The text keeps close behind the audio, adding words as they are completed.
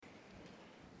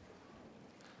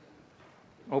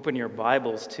Open your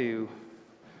Bibles to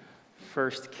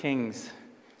 1 Kings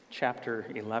chapter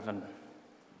 11.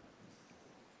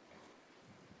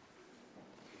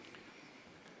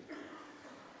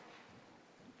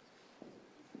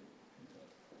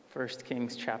 1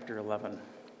 Kings chapter 11.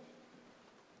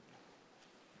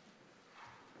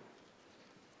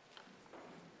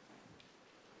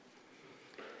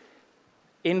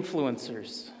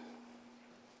 Influencers.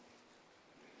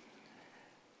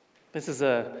 This is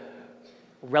a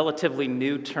relatively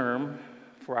new term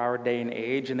for our day and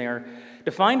age, and they are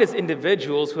defined as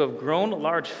individuals who have grown a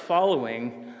large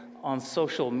following on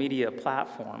social media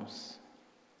platforms.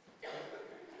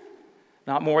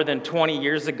 Not more than 20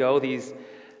 years ago, these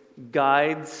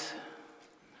guides,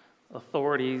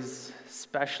 authorities,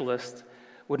 specialists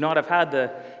would not have had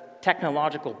the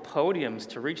technological podiums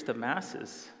to reach the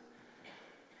masses.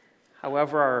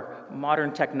 However, our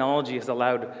modern technology has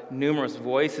allowed numerous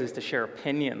voices to share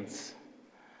opinions,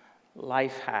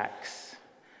 life hacks,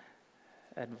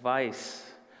 advice,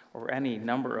 or any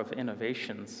number of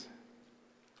innovations.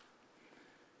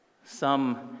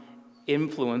 Some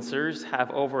influencers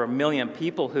have over 1 million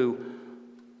people who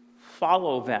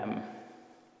follow them,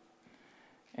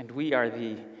 and we are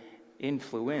the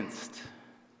influenced.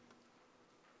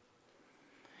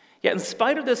 Yet in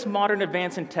spite of this modern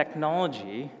advance in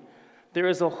technology, there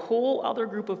is a whole other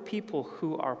group of people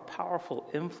who are powerful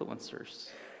influencers.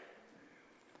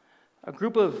 A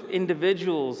group of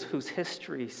individuals whose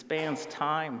history spans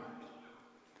time,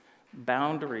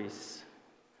 boundaries,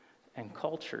 and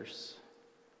cultures.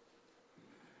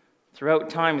 Throughout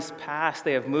times past,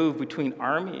 they have moved between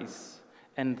armies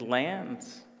and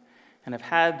lands and have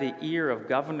had the ear of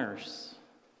governors,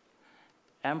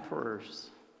 emperors,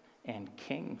 and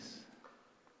kings.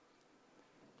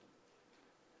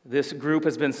 This group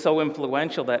has been so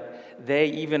influential that they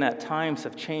even at times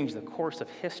have changed the course of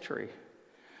history.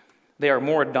 They are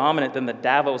more dominant than the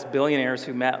Davos billionaires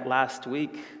who met last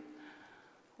week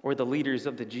or the leaders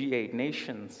of the G8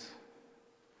 nations.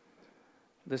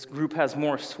 This group has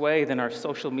more sway than our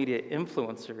social media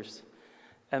influencers,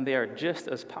 and they are just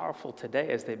as powerful today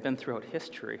as they've been throughout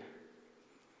history.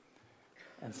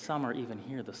 And some are even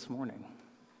here this morning.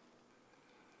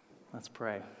 Let's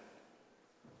pray.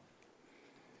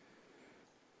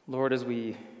 Lord, as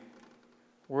we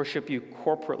worship you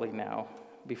corporately now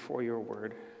before your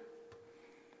word,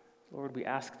 Lord, we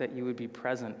ask that you would be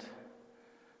present,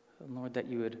 and Lord, that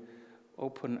you would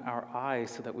open our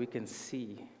eyes so that we can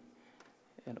see,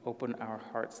 and open our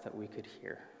hearts that we could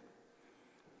hear.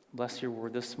 Bless your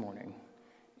word this morning.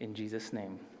 In Jesus'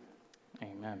 name,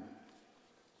 amen.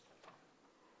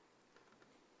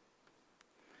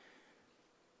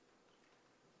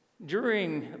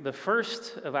 During the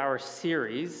first of our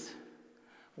series,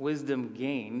 Wisdom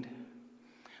Gained,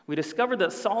 we discovered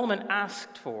that Solomon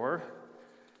asked for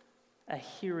a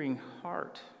hearing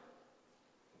heart.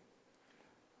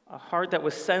 A heart that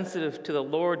was sensitive to the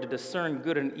Lord to discern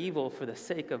good and evil for the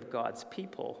sake of God's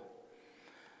people.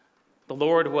 The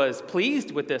Lord was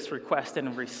pleased with this request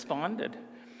and responded,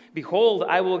 "Behold,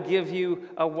 I will give you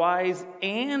a wise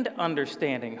and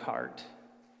understanding heart,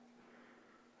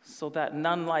 so that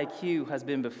none like you has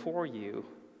been before you,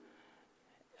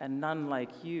 and none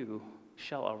like you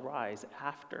shall arise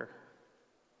after."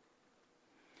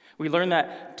 We learn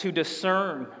that to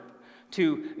discern,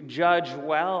 to judge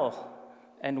well,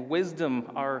 and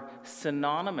wisdom are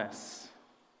synonymous.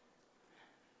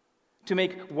 To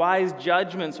make wise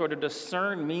judgments or to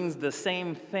discern means the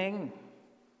same thing.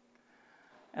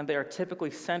 And they are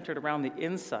typically centered around the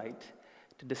insight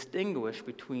to distinguish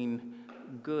between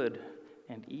good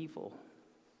and evil.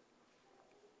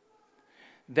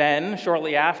 Then,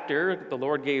 shortly after the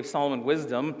Lord gave Solomon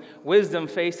wisdom, wisdom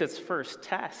faced its first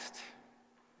test.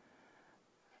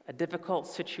 A difficult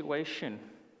situation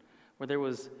where there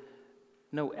was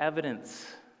no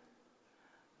evidence,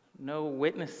 no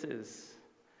witnesses,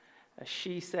 a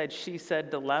she said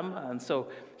dilemma, and so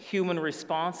human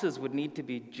responses would need to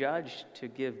be judged to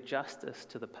give justice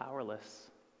to the powerless.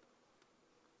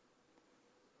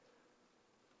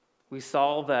 We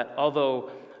saw that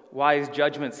although wise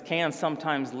judgments can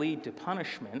sometimes lead to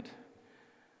punishment,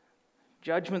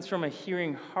 judgments from a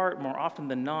hearing heart more often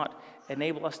than not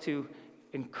enable us to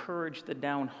encourage the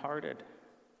downhearted,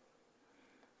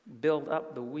 build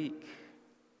up the weak,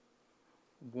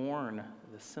 warn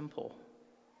the simple.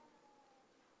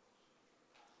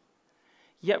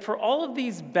 Yet for all of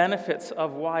these benefits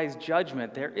of wise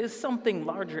judgment, there is something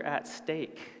larger at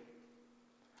stake.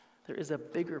 There is a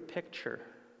bigger picture.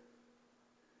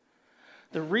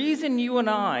 The reason you and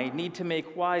I need to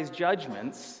make wise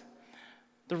judgments,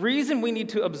 the reason we need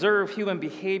to observe human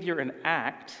behavior and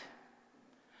act,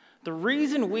 The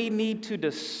reason we need to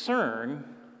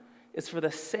discern is for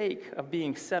the sake of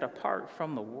being set apart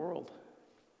from the world.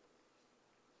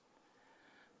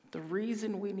 The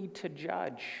reason we need to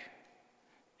judge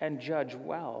and judge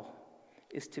well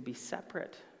is to be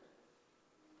separate,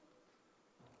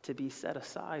 to be set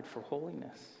aside for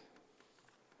holiness.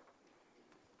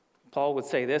 Paul would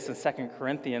say this in 2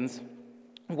 Corinthians,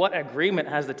 "What agreement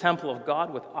has the temple of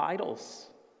God with idols?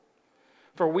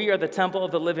 For we are the temple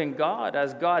of the living God,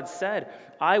 as God said,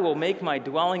 'I will make my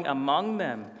dwelling among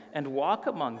them and walk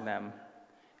among them,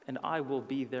 and I will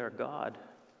be their God,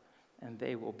 and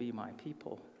they will be my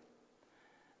people.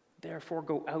 Therefore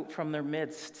go out from their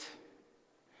midst.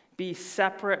 Be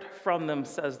separate from them,'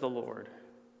 says the Lord."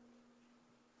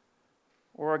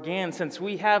 Or again, since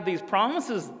we have these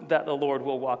promises that the Lord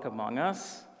will walk among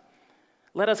us,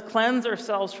 let us cleanse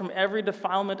ourselves from every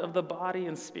defilement of the body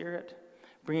and spirit,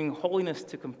 bringing holiness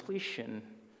to completion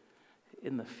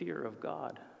in the fear of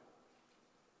God.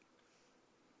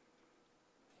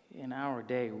 In our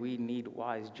day, we need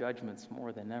wise judgments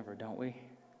more than ever, don't we?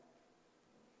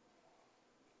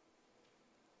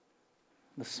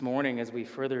 This morning, as we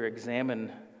further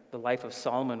examine the life of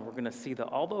Solomon, we're going to see that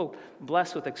although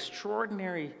blessed with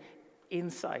extraordinary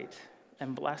insight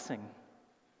and blessing,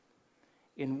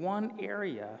 in one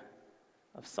area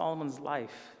of Solomon's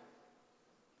life,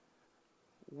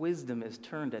 wisdom is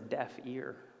turned a deaf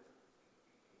ear.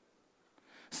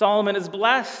 Solomon is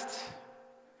blessed.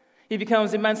 He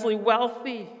becomes immensely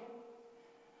wealthy.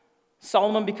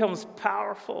 Solomon becomes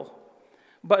powerful.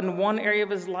 But in one area of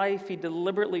his life, he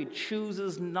deliberately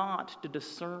chooses not to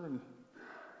discern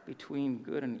between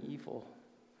good and evil,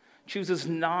 chooses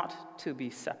not to be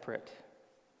separate.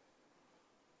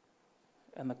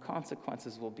 And the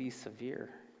consequences will be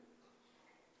severe.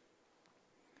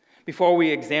 Before we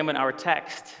examine our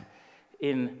text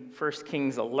in 1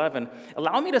 Kings 11,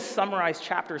 allow me to summarize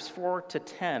chapters 4 to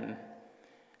 10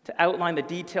 to outline the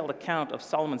detailed account of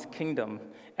Solomon's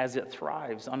kingdom as it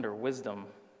thrives under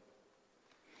wisdom.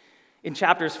 In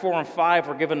chapters 4 and 5,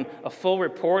 we're given a full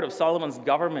report of Solomon's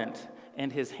government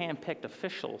and his hand-picked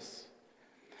officials,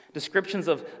 descriptions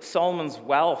of Solomon's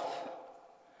wealth,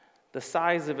 the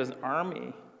size of his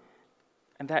army,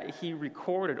 and that he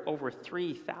recorded over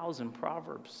 3,000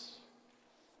 proverbs.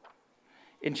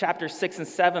 In chapters 6 and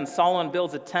 7, Solomon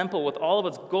builds a temple with all of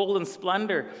its golden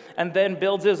splendor and then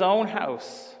builds his own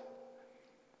house,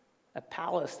 a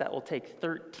palace that will take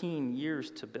 13 years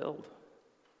to build.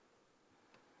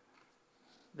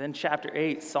 Then chapter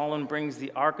 8, Solomon brings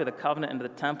the Ark of the Covenant into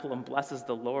the temple and blesses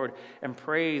the Lord and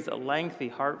prays a lengthy,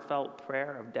 heartfelt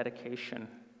prayer of dedication.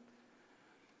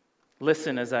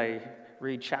 Listen as I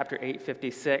read chapter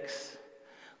 8:56.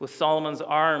 With Solomon's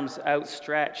arms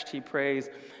outstretched, he prays,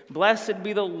 "Blessed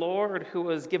be the Lord who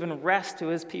has given rest to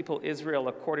his people Israel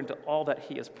according to all that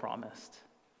he has promised.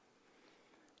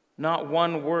 Not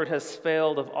one word has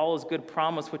failed of all his good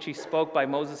promise which he spoke by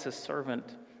Moses his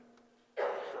servant.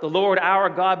 The Lord our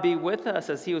God be with us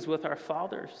as he was with our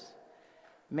fathers.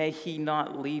 May he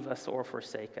not leave us or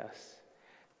forsake us,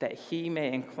 that he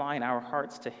may incline our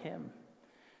hearts to him,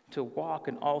 to walk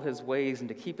in all his ways and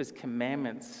to keep his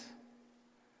commandments,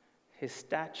 his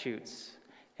statutes,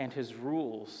 and his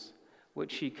rules,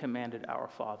 which he commanded our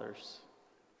fathers."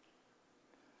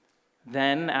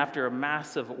 Then, after a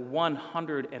massive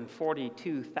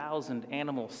 142,000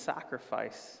 animal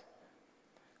sacrifice,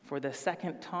 for the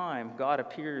second time, God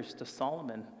appears to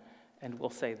Solomon and will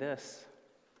say this,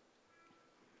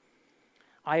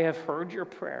 "I have heard your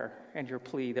prayer and your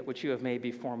plea that which you have made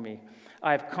before me.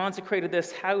 I have consecrated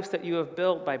this house that you have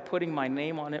built by putting my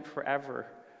name on it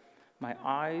forever. My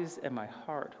eyes and my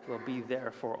heart will be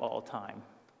there for all time."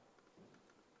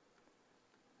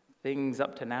 Things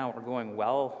up to now are going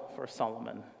well for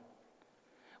Solomon.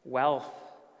 Wealth,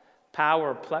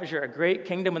 power, pleasure, a great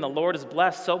kingdom, and the Lord is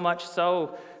blessed, so much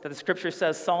so that the scripture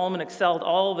says Solomon excelled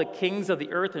all the kings of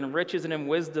the earth in riches and in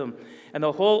wisdom, and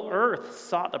the whole earth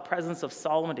sought the presence of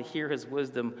Solomon to hear his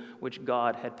wisdom, which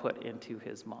God had put into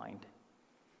his mind.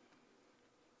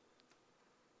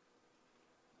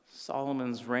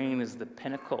 Solomon's reign is the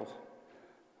pinnacle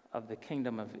of the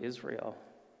kingdom of Israel,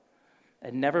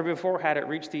 and never before had it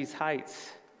reached these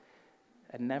heights,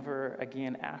 and never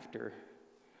again after,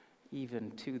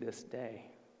 even to this day.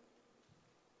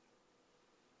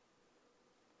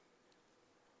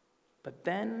 But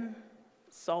then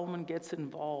Solomon gets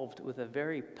involved with a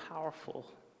very powerful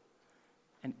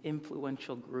and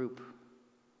influential group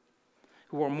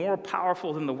who are more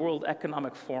powerful than the World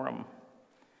Economic Forum.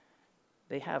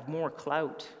 They have more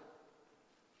clout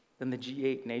than the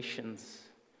G8 nations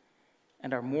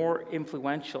and are more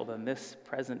influential than this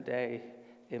present day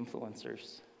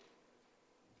influencers.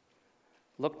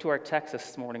 Look to our text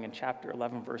this morning in chapter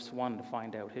 11, verse 1 to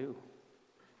find out who.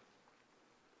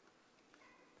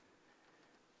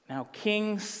 Now,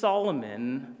 King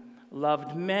Solomon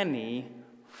loved many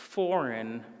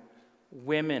foreign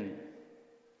women.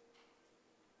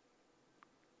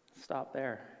 Stop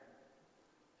there.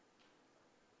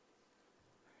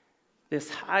 This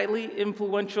highly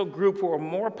influential group who are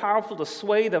more powerful to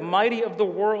sway the mighty of the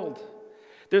world,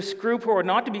 this group who are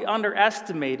not to be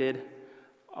underestimated,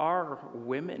 are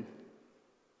women.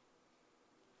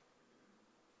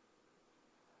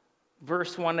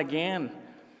 Verse 1 again.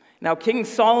 Now King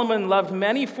Solomon loved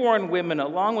many foreign women,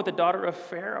 along with the daughter of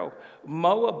Pharaoh,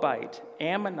 Moabite,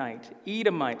 Ammonite,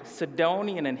 Edomite,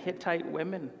 Sidonian, and Hittite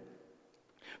women,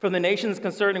 from the nations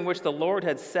concerning which the Lord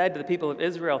had said to the people of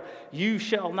Israel, "You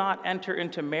shall not enter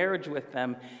into marriage with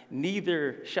them,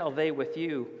 neither shall they with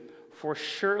you, for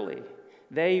surely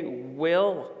they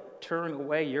will turn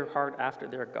away your heart after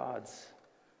their gods."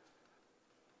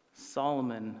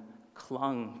 Solomon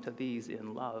clung to these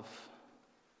in love.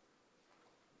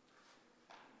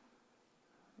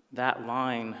 That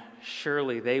line,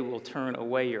 "surely they will turn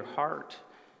away your heart,"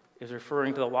 is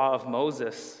referring to the law of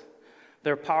Moses.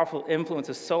 Their powerful influence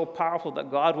is so powerful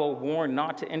that God will warn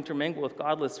not to intermingle with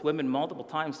godless women multiple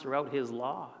times throughout his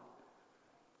law.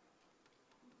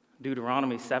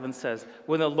 Deuteronomy 7 says,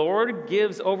 "When the Lord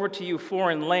gives over to you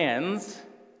foreign lands,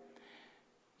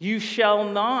 you shall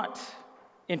not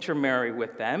intermarry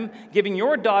with them, giving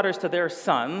your daughters to their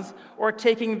sons or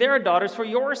taking their daughters for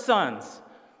your sons,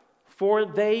 for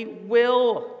they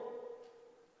will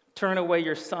turn away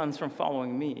your sons from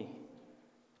following me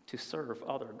to serve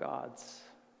other gods."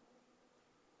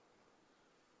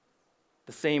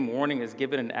 The same warning is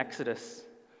given in Exodus.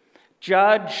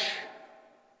 Judge,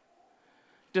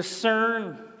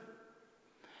 discern,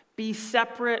 be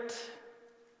separate,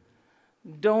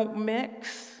 don't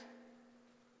mix.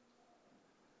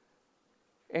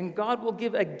 And God will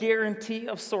give a guarantee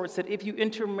of sorts that if you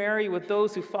intermarry with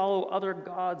those who follow other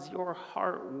gods, your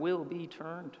heart will be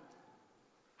turned.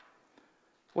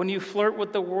 When you flirt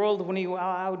with the world, when you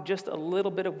allow just a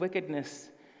little bit of wickedness,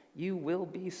 you will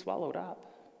be swallowed up.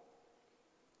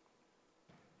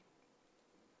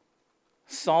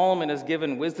 Solomon is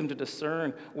given wisdom to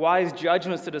discern, wise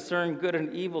judgments to discern good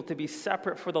and evil, to be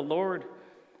separate for the Lord.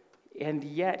 And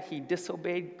yet he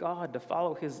disobeyed God to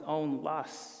follow his own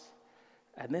lusts.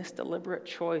 And this deliberate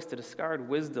choice to discard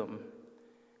wisdom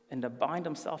and to bind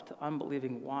himself to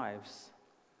unbelieving wives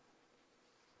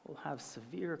will have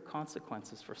severe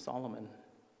consequences for Solomon.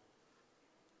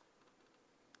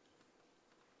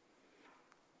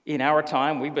 In our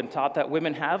time, we've been taught that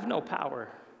women have no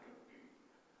power.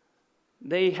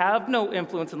 They have no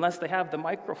influence unless they have the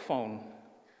microphone,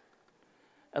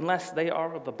 unless they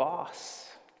are the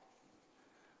boss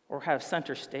or have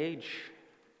center stage.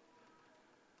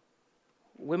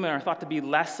 Women are thought to be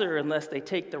lesser unless they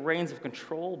take the reins of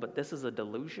control, but this is a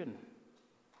delusion.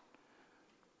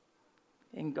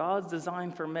 In God's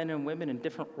design for men and women in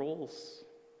different roles,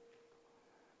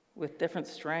 with different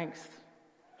strengths,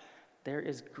 there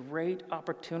is great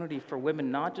opportunity for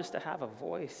women not just to have a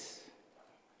voice,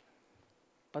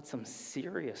 but some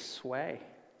serious sway.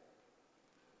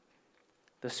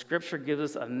 The scripture gives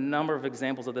us a number of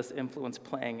examples of this influence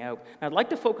playing out. And I'd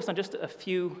like to focus on just a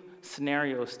few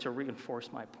scenarios to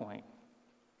reinforce my point.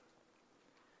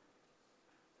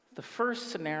 The first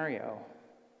scenario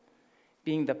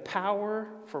being the power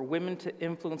for women to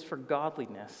influence for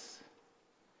godliness,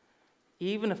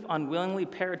 even if unwillingly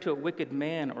paired to a wicked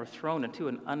man or thrown into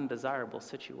an undesirable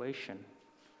situation.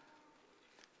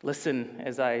 Listen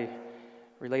as I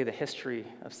relay the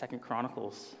history of 2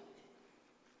 Chronicles.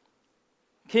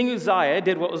 King Uzziah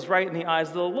did what was right in the eyes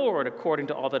of the Lord, according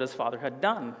to all that his father had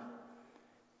done.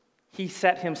 He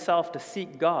set himself to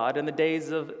seek God in the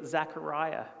days of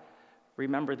Zechariah.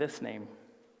 Remember this name.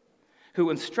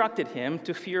 Who instructed him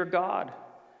to fear God.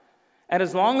 And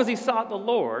as long as he sought the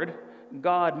Lord,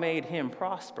 God made him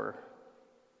prosper.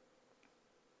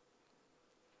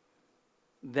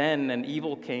 Then an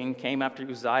evil king came after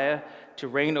Uzziah to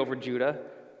reign over Judah,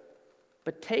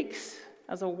 but takes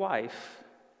as a wife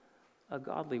a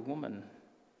godly woman.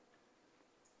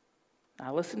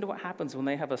 Now listen to what happens when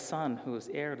they have a son who is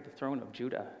heir to the throne of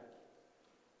Judah.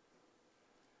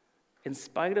 In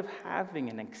spite of having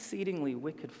an exceedingly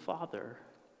wicked father,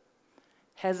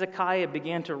 Hezekiah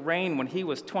began to reign when he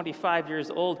was 25 years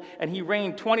old, and he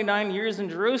reigned 29 years in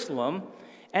Jerusalem,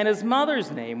 and his mother's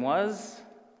name was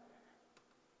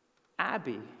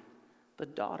Abi, the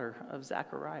daughter of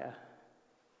Zechariah.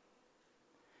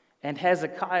 And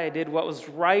Hezekiah did what was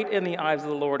right in the eyes of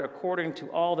the Lord, according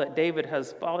to all that David,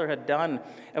 his father, had done.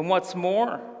 And what's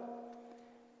more,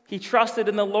 He trusted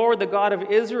in the Lord, the God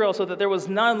of Israel, so that there was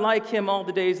none like him all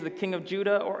the days of the king of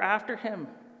Judah or after him,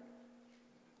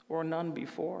 or none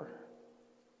before.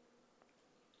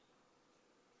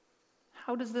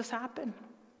 How does this happen?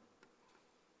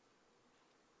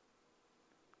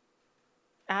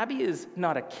 Abi is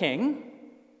not a king.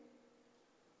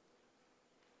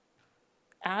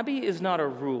 Abi is not a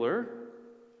ruler.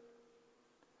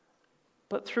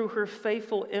 But through her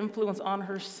faithful influence on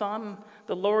her son,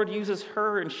 the Lord uses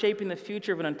her in shaping the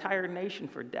future of an entire nation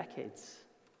for decades.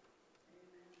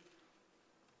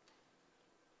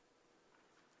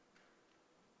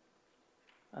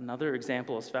 Another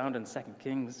example is found in 2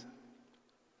 Kings.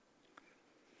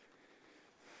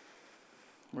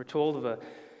 We're told of a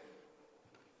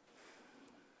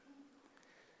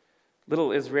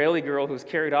little Israeli girl who was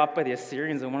carried off by the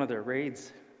Assyrians in one of their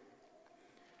raids.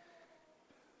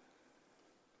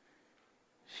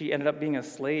 She ended up being a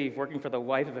slave, working for the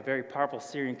wife of a very powerful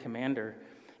Syrian commander.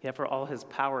 Yet for all his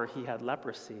power, he had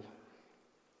leprosy.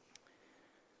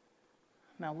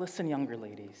 Now listen, younger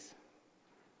ladies,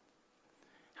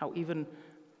 how even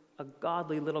a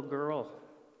godly little girl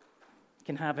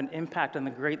can have an impact on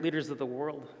the great leaders of the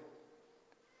world.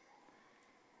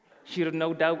 She would have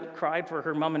no doubt cried for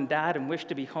her mom and dad and wished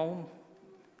to be home.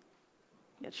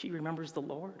 Yet she remembers the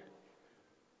Lord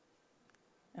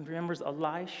and remembers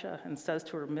Elisha and says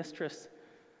to her mistress,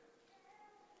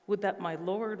 "Would that my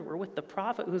Lord were with the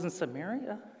prophet who's in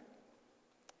Samaria.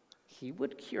 He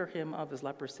would cure him of his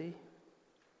leprosy."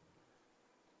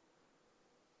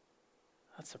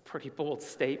 That's a pretty bold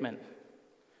statement.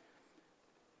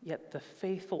 Yet the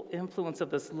faithful influence of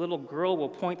this little girl will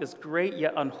point this great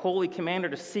yet unholy commander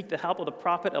to seek the help of the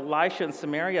prophet Elisha in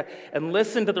Samaria, and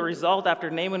listen to the result after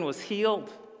Naaman was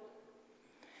healed.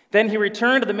 Then he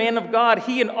returned to the man of God,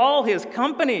 he and all his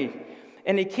company,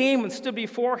 and he came and stood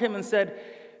before him and said,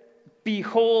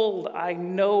 "Behold, I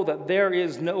know that there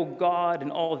is no God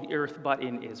in all the earth but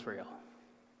in Israel."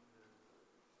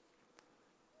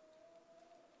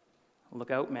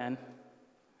 Look out, man.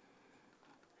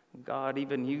 God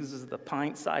even uses the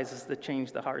pint sizes to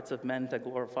change the hearts of men to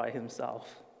glorify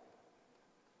himself.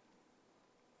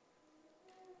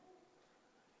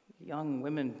 Young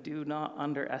women, do not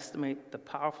underestimate the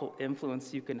powerful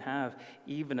influence you can have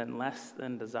even in less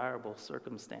than desirable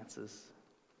circumstances.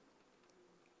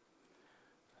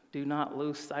 Do not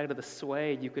lose sight of the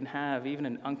sway you can have even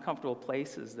in uncomfortable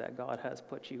places that God has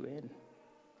put you in.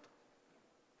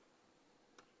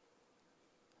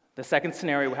 The second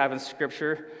scenario we have in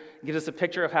Scripture gives us a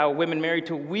picture of how women married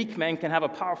to weak men can have a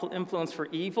powerful influence for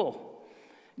evil.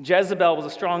 Jezebel was a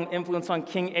strong influence on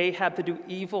King Ahab to do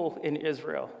evil in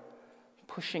Israel,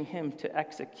 pushing him to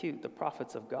execute the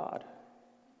prophets of God.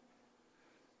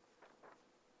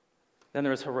 Then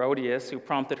there was Herodias, who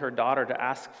prompted her daughter to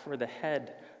ask for the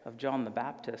head of John the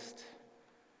Baptist.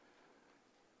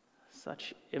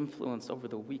 Such influence over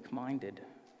the weak-minded.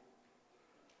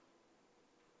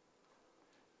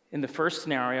 In the first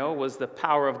scenario was the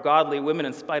power of godly women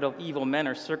in spite of evil men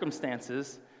or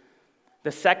circumstances.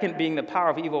 The second being the power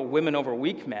of evil women over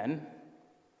weak men.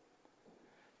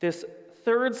 This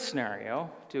third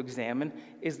scenario to examine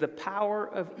is the power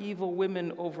of evil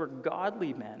women over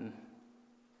godly men.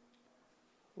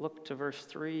 Look to verse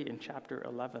 3 in chapter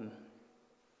 11.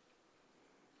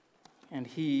 And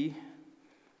he,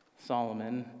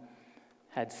 Solomon,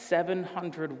 had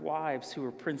 700 wives who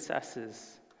were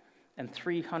princesses and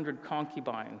 300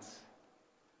 concubines,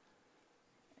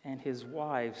 and his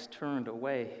wives turned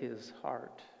away his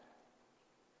heart.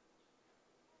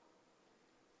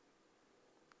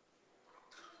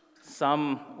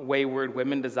 Some wayward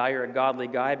women desire a godly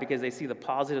guy because they see the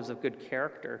positives of good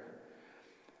character.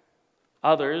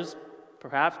 Others,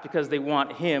 perhaps because they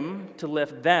want him to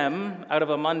lift them out of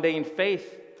a mundane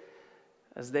faith,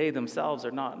 as they themselves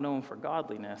are not known for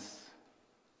godliness.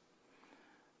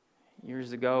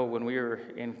 Years ago, when we were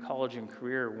in college and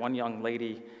career, one young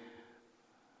lady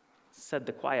said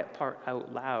the quiet part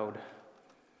out loud.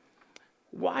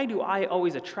 "Why do I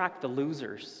always attract the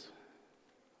losers?"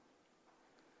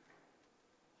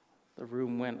 The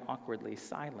room went awkwardly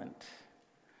silent,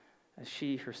 as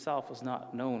she herself was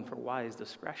not known for wise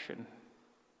discretion.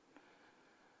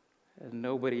 And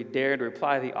nobody dared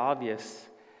reply the obvious,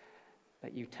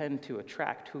 that you tend to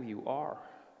attract who you are.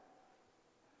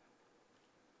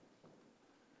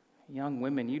 Young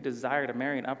women, you desire to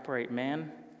marry an upright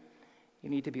man, you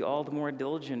need to be all the more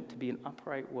diligent to be an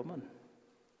upright woman.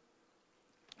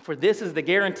 For this is the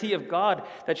guarantee of God,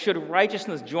 that should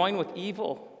righteousness join with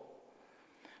evil,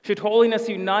 should holiness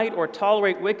unite or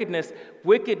tolerate wickedness,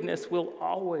 wickedness will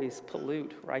always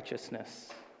pollute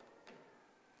righteousness.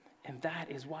 And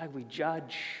that is why we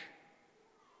judge.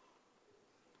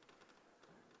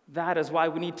 That is why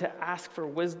we need to ask for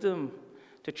wisdom,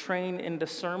 to train in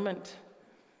discernment.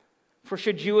 For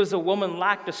should you as a woman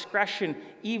lack discretion,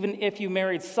 even if you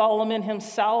married Solomon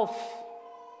himself,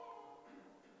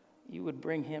 you would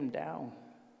bring him down.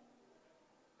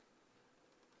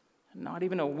 Not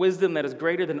even a wisdom that is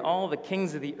greater than all the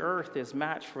kings of the earth is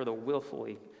matched for the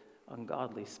willfully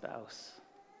ungodly spouse.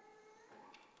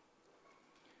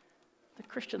 The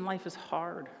Christian life is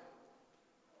hard.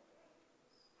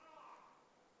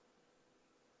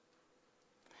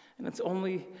 And it's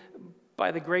only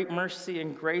by the great mercy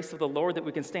and grace of the Lord that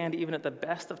we can stand even at the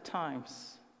best of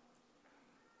times,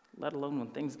 let alone when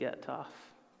things get tough.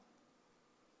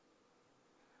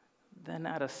 Then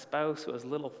add a spouse who has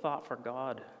little thought for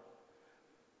God,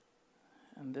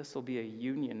 and this will be a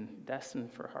union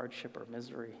destined for hardship or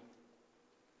misery.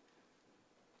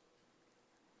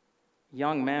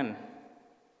 Young men,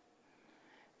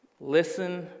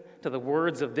 listen to the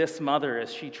words of this mother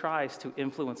as she tries to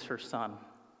influence her son.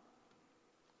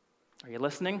 Are you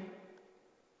listening?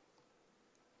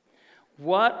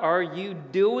 What are you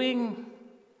doing,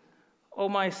 O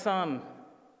my son?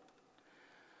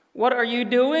 What are you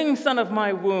doing, son of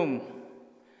my womb?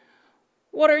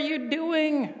 What are you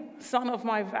doing, son of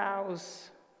my vows?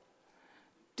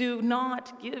 Do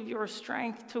not give your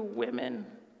strength to women,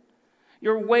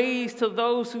 your ways to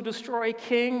those who destroy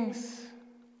kings.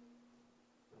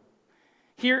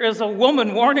 Here is a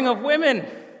woman warning of women.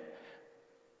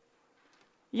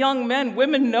 Young men,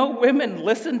 women know women.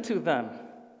 Listen to them.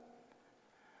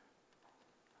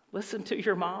 Listen to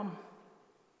your mom.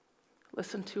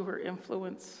 Listen to her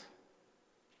influence.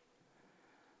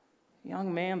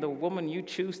 Young man, the woman you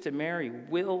choose to marry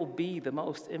will be the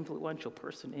most influential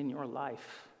person in your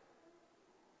life.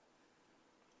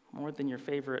 More than your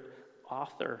favorite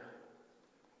author,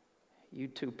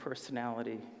 YouTube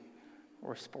personality,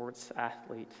 or sports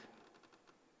athlete.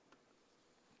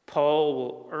 Paul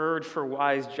will urge for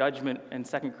wise judgment in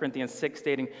 2 Corinthians 6,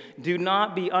 stating, "Do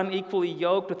not be unequally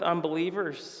yoked with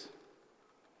unbelievers.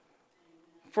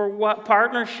 For what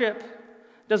partnership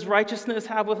does righteousness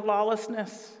have with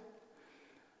lawlessness?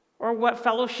 Or what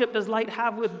fellowship does light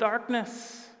have with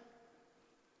darkness?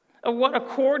 Or what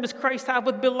accord does Christ have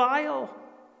with Belial?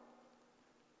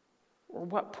 Or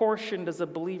what portion does a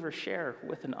believer share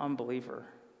with an unbeliever?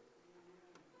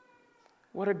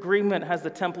 What agreement has the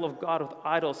temple of God with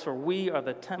idols? For we are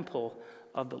the temple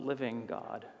of the living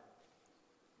God."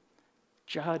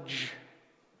 Judge,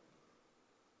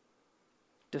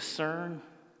 discern,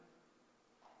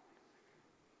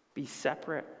 be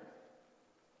separate.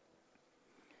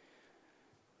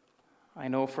 I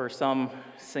know for some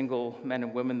single men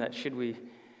and women that should we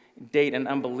date an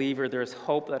unbeliever, there's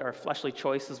hope that our fleshly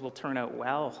choices will turn out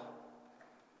well.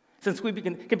 Since we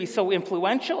can be so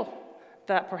influential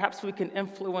that perhaps we can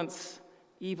influence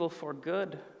evil for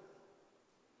good.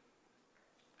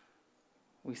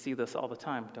 We see this all the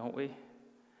time, don't we?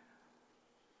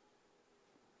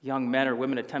 Young men or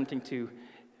women attempting to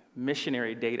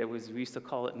missionary date, as we used to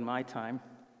call it in my time.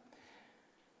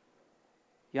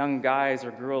 Young guys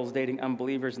or girls dating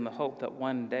unbelievers in the hope that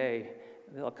one day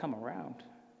they'll come around.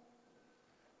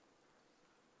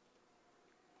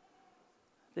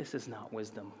 This is not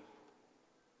wisdom.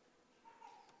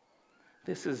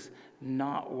 This is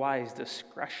not wise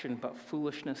discretion, but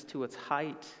foolishness to its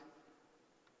height.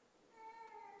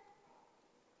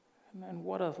 And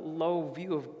what a low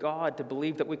view of God to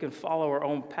believe that we can follow our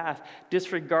own path,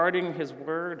 disregarding His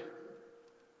word,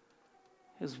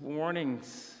 His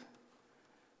warnings,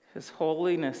 His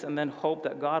holiness, and then hope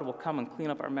that God will come and clean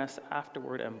up our mess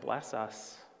afterward and bless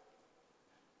us.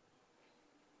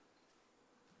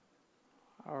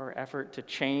 Our effort to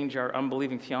change our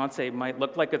unbelieving fiance might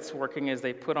look like it's working as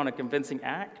they put on a convincing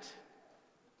act.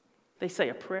 They say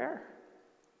a prayer.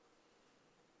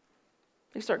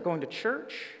 They start going to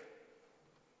church.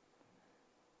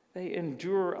 They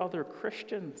endure other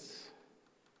Christians.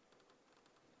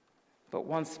 But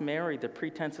once married, the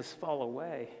pretenses fall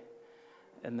away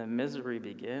and the misery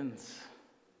begins.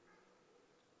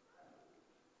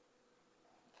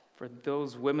 For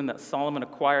those women that Solomon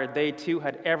acquired, they too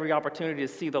had every opportunity to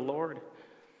see the Lord.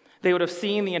 They would have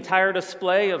seen the entire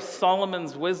display of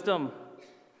Solomon's wisdom,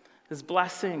 his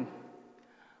blessing,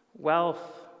 wealth,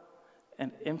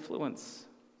 and influence.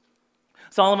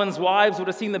 Solomon's wives would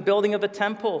have seen the building of the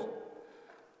temple,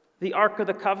 the Ark of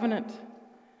the Covenant.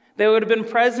 They would have been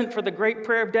present for the great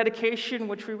prayer of dedication,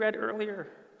 which we read earlier.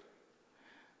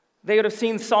 They would have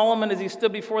seen Solomon as he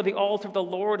stood before the altar of the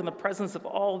Lord in the presence of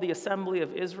all the assembly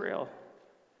of Israel.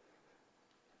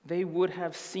 They would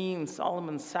have seen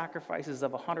Solomon's sacrifices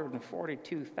of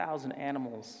 142,000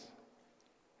 animals.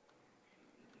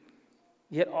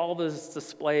 Yet all this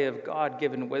display of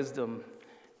God-given wisdom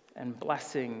and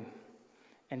blessing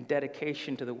and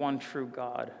dedication to the one true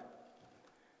God,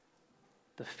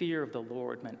 the fear of the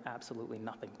Lord meant absolutely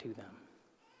nothing to them.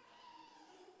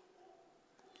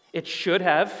 It should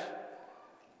have.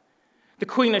 The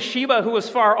Queen of Sheba, who was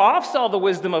far off, saw the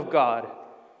wisdom of God.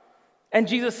 And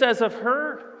Jesus says of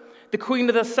her, the Queen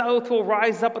of the South will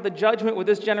rise up at the judgment with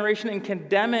this generation and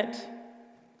condemn it.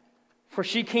 For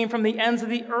she came from the ends of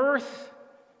the earth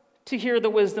to hear the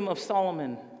wisdom of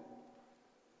Solomon.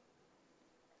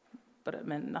 But it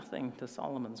meant nothing to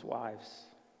Solomon's wives.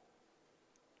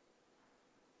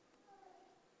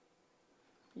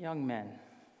 Young men,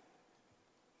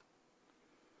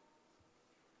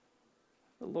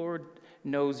 the Lord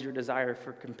knows your desire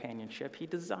for companionship. He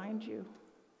designed you.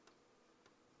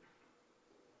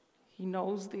 He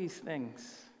knows these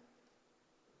things.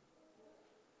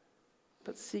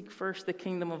 But seek first the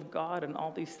kingdom of God, and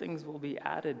all these things will be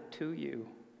added to you.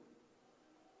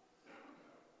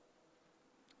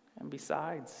 And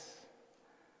besides,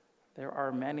 there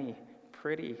are many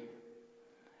pretty,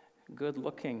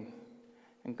 good-looking,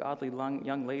 and godly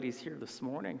young ladies here this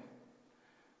morning.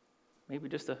 Maybe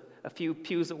just a few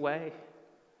pews away.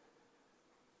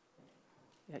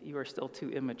 Yet you are still too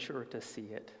immature to see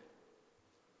it.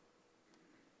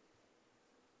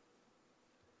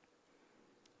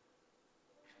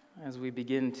 As we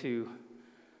begin to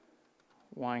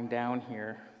wind down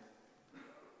here,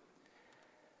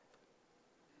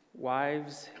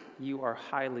 wives, you are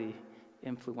highly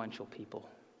influential people.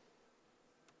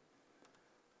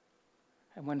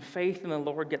 And when faith in the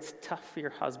Lord gets tough for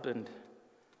your husband,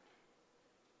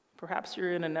 perhaps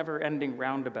you're in a never-ending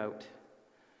roundabout.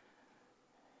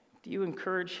 Do you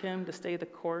encourage him to stay the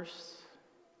course?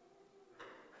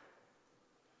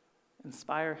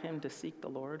 Inspire him to seek the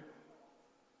Lord?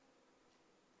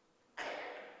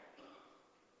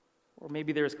 Or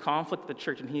maybe there's conflict at the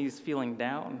church and he's feeling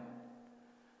down.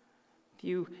 Do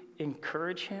you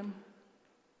encourage him?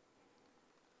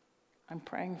 I'm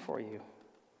praying for you.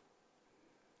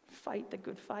 Fight the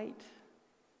good fight.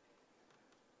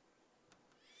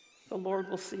 The Lord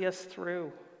will see us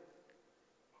through.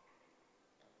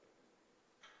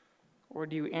 Or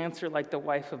do you answer like the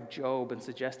wife of Job and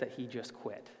suggest that he just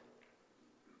quit?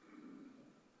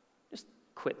 Just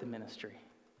quit the ministry.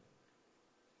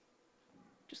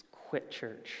 Just quit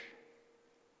church.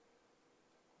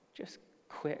 Just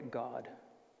quit God.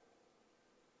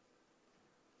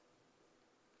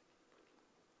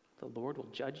 The Lord will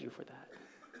judge you for that.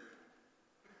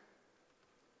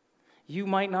 You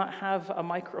might not have a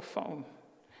microphone.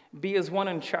 Be as one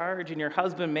in charge, and your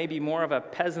husband may be more of a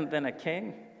peasant than a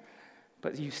king,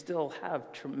 but you still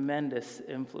have tremendous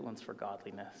influence for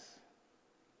godliness.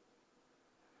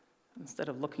 Instead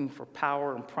of looking for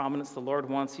power and prominence, the Lord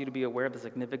wants you to be aware of the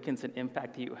significance and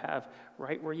impact that you have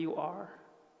right where you are,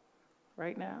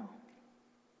 right now.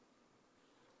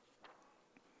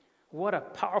 What a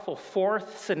powerful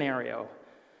fourth scenario,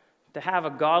 to have a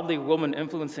godly woman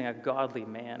influencing a godly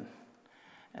man.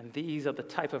 And these are the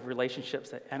type of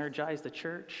relationships that energize the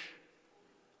church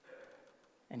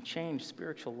and change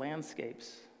spiritual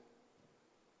landscapes.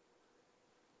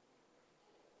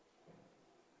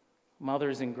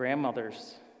 Mothers and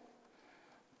grandmothers.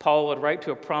 Paul would write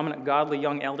to a prominent, godly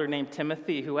young elder named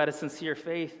Timothy who had a sincere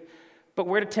faith. But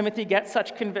where did Timothy get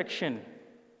such conviction?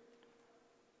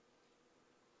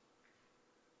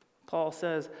 Paul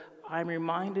says, I'm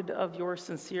reminded of your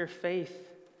sincere faith,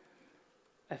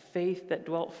 a faith that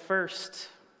dwelt first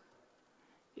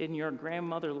in your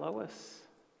grandmother Lois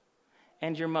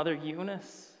and your mother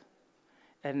Eunice,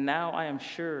 and now I am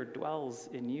sure dwells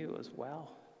in you as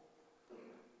well.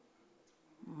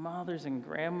 Mothers and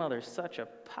grandmothers, such a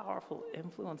powerful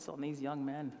influence on these young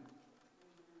men.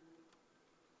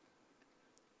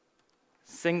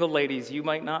 Single ladies, you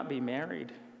might not be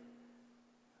married,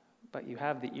 but you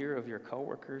have the ear of your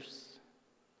coworkers.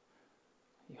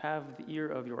 You have the ear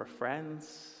of your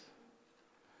friends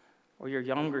or your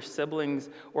younger siblings,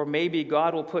 or maybe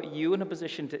God will put you in a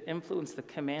position to influence the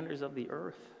commanders of the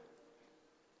earth.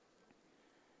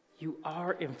 You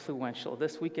are influential.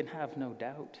 This we can have no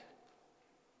doubt.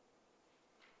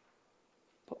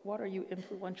 But what are you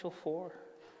influential for?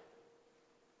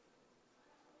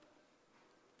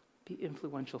 Be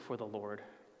influential for the Lord.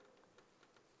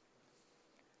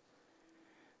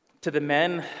 To the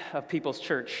men of People's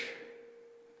Church,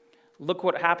 look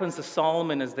what happens to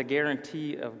Solomon as the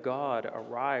guarantee of God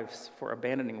arrives for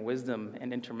abandoning wisdom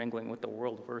and intermingling with the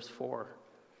world. Verse 4.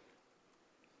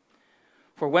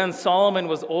 For when Solomon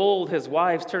was old, his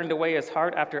wives turned away his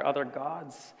heart after other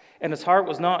gods, and his heart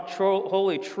was not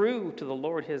wholly true to the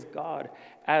Lord his God,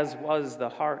 as was the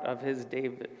heart of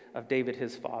David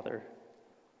his father.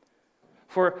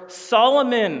 For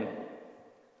Solomon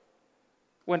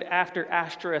went after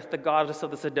Ashtoreth, the goddess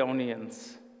of the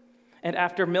Sidonians, and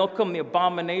after Milcom, the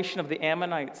abomination of the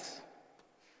Ammonites.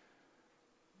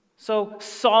 So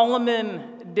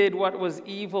Solomon did what was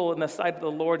evil in the sight of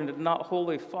the Lord and did not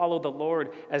wholly follow the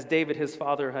Lord as David his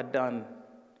father had done.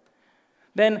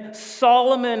 Then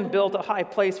Solomon built a high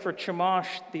place for Chemosh,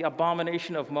 the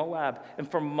abomination of Moab, and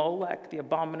for Molech, the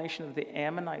abomination of the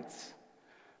Ammonites,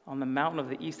 on the mountain of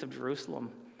the east of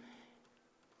Jerusalem.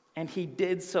 And he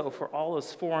did so for all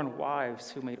his foreign wives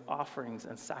who made offerings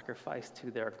and sacrificed to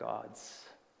their gods.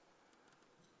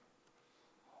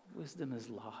 Wisdom is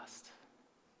lost.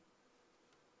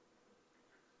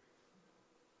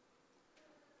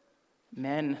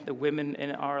 Men, the women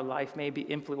in our life may be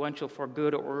influential for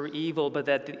good or evil, but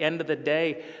at the end of the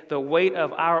day, the weight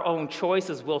of our own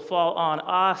choices will fall on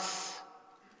us.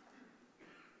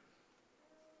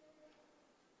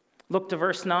 Look to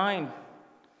verse 9.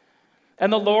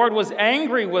 And the Lord was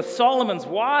angry with Solomon's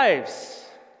wives.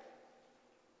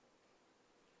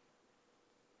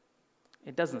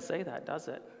 It doesn't say that, does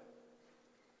it?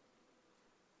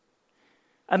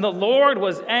 And the Lord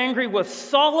was angry with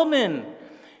Solomon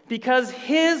because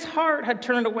his heart had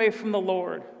turned away from the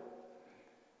Lord,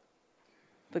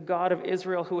 the God of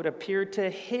Israel, who had appeared to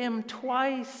him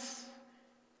twice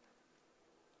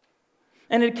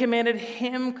and had commanded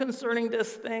him concerning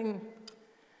this thing,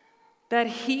 that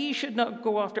he should not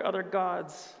go after other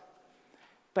gods.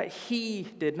 But he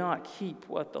did not keep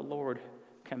what the Lord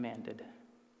commanded.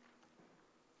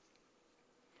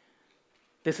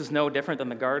 This is no different than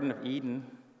the Garden of Eden.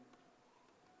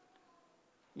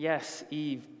 Yes,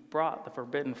 Eve brought the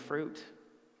forbidden fruit,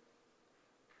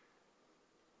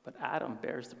 but Adam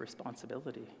bears the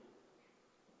responsibility.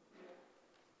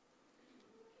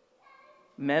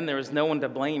 Men, there is no one to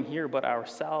blame here but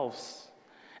ourselves.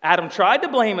 Adam tried to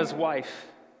blame his wife,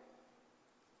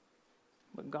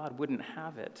 but God wouldn't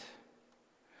have it.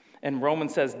 And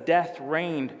Romans says, death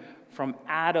reigned from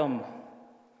Adam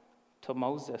to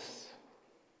Moses.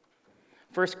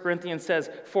 1 Corinthians says,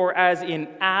 for as in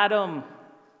Adam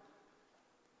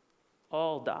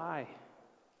all die.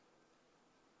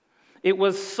 It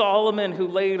was Solomon who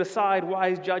laid aside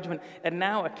wise judgment, and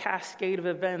now a cascade of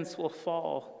events will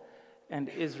fall, and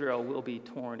Israel will be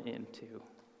torn in two.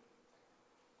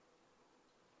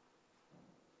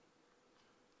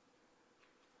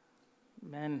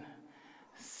 Men,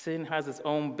 sin has its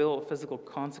own built physical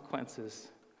consequences.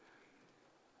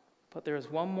 But there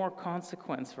is one more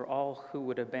consequence for all who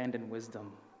would abandon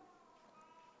wisdom.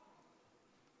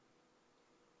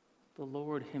 The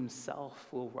Lord himself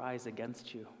will rise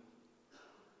against you.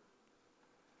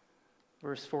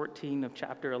 Verse 14 of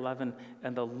chapter 11,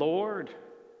 and the Lord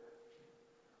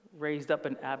raised up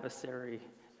an adversary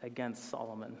against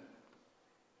Solomon.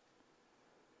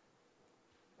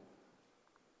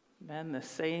 Men, the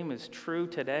same is true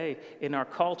today in our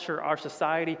culture, our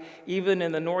society, even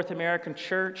in the North American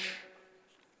church.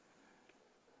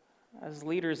 As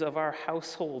leaders of our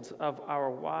households, of our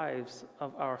wives,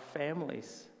 of our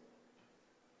families,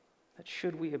 that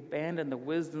should we abandon the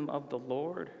wisdom of the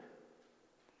Lord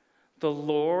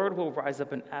will rise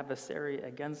up an adversary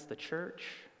against the church.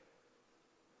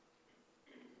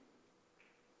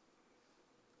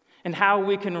 And how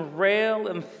we can rail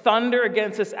and thunder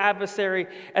against this adversary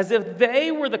as if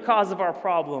they were the cause of our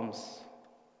problems,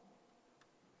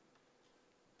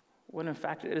 when in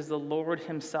fact it is the Lord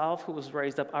himself who has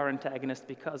raised up our antagonist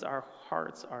because our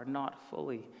hearts are not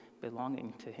fully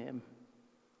belonging to him.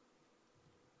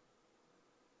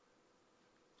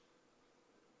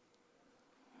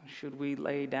 Should we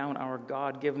lay down our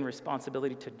God-given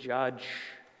responsibility to judge,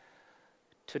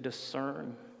 to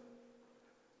discern,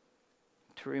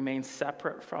 to remain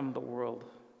separate from the world?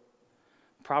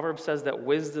 Proverbs says that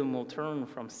wisdom will turn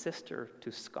from sister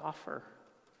to scoffer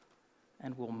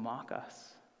and will mock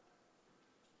us.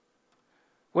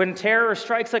 When terror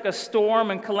strikes like a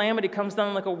storm and calamity comes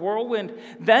down like a whirlwind,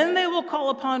 then they will call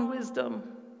upon wisdom.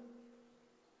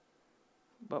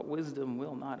 But wisdom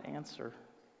will not answer.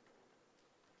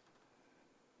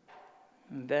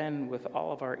 And then, with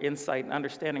all of our insight and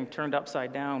understanding turned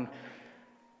upside down,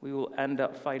 we will end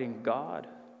up fighting God,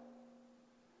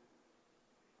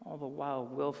 all the while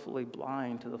willfully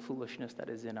blind to the foolishness that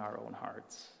is in our own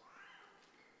hearts.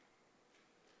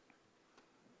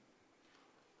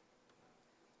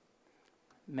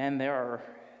 Men, there are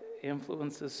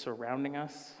influences surrounding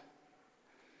us.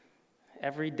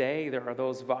 Every day there are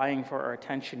those vying for our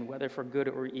attention, whether for good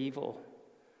or evil.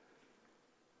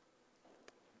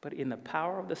 But in the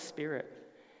power of the Spirit,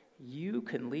 you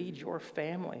can lead your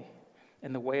family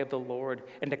in the way of the Lord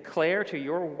and declare to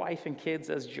your wife and kids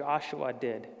as Joshua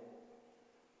did,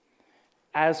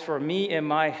 "As for me and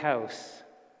my house,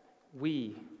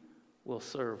 we will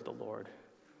serve the Lord."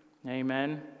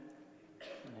 Amen.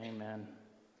 Amen.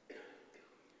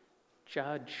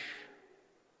 Judge.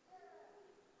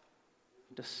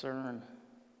 Discern.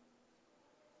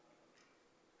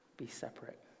 Be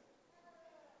separate.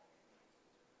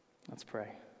 Let's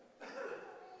pray.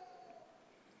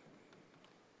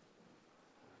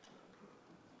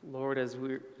 Lord, as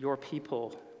we're your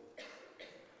people,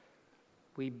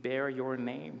 we bear your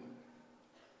name.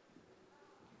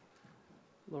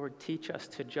 Lord, teach us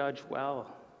to judge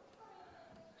well,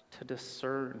 to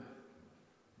discern,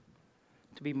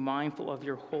 to be mindful of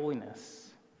your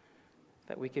holiness,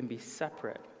 that we can be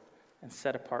separate and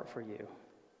set apart for you.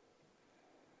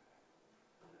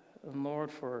 And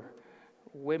Lord, for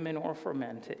women or for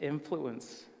men to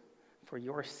influence for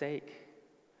your sake,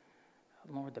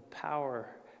 Lord, the power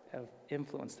of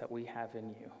influence that we have in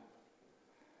you.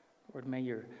 Lord, may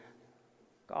your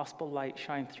gospel light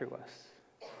shine through us.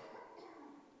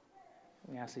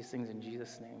 We ask these things in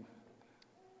Jesus' name.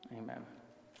 Amen.